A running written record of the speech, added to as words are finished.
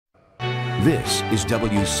This is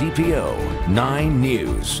WCPO 9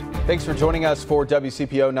 News. Thanks for joining us for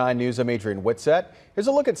WCPO 9 News. I'm Adrian Whitsett. Here's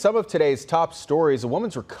a look at some of today's top stories. A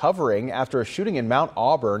woman's recovering after a shooting in Mount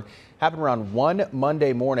Auburn. Happened around 1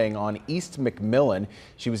 Monday morning on East McMillan.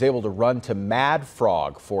 She was able to run to Mad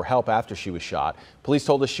Frog for help after she was shot. Police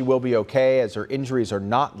told us she will be okay as her injuries are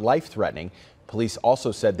not life-threatening. Police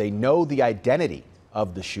also said they know the identity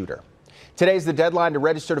of the shooter. Today's the deadline to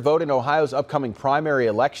register to vote in Ohio's upcoming primary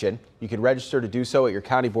election. You can register to do so at your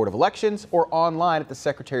County Board of Elections or online at the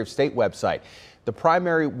Secretary of State website. The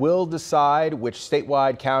primary will decide which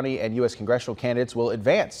statewide, county, and U.S. congressional candidates will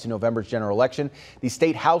advance to November's general election. The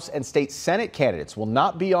state House and state Senate candidates will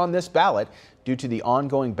not be on this ballot due to the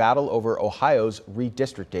ongoing battle over Ohio's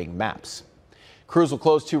redistricting maps. Crews will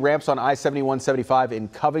close 2 ramps on I-7175 in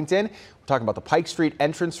Covington. We're talking about the Pike Street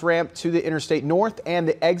entrance ramp to the Interstate North and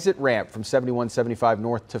the exit ramp from 7175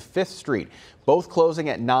 North to 5th Street, both closing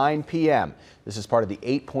at 9 p.m. This is part of the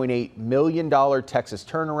 $8.8 million Texas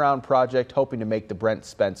turnaround project, hoping to make the Brent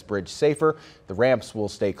Spence Bridge safer. The ramps will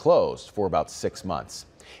stay closed for about 6 months.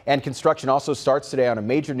 And construction also starts today on a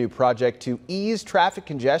major new project to ease traffic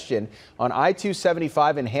congestion on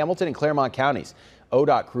I-275 in Hamilton and Claremont counties.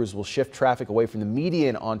 ODOT crews will shift traffic away from the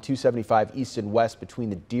median on 275 east and west between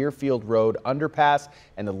the Deerfield Road underpass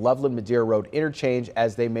and the Loveland-Madeira Road interchange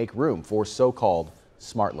as they make room for so-called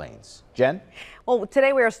smart lanes. Jen? Well,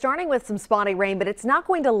 today we are starting with some spotty rain, but it's not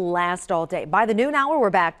going to last all day. By the noon hour, we're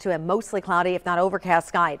back to a mostly cloudy, if not overcast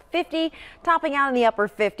sky at 50, topping out in the upper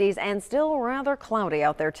 50s and still rather cloudy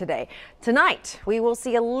out there today. Tonight, we will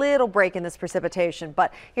see a little break in this precipitation,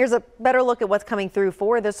 but here's a better look at what's coming through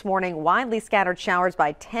for this morning. Widely scattered showers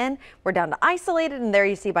by 10. We're down to isolated, and there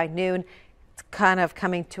you see by noon. It's kind of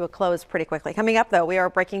coming to a close pretty quickly. Coming up, though, we are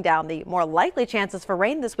breaking down the more likely chances for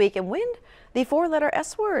rain this week and wind, the 4-letter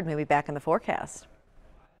S word, may be back in the forecast.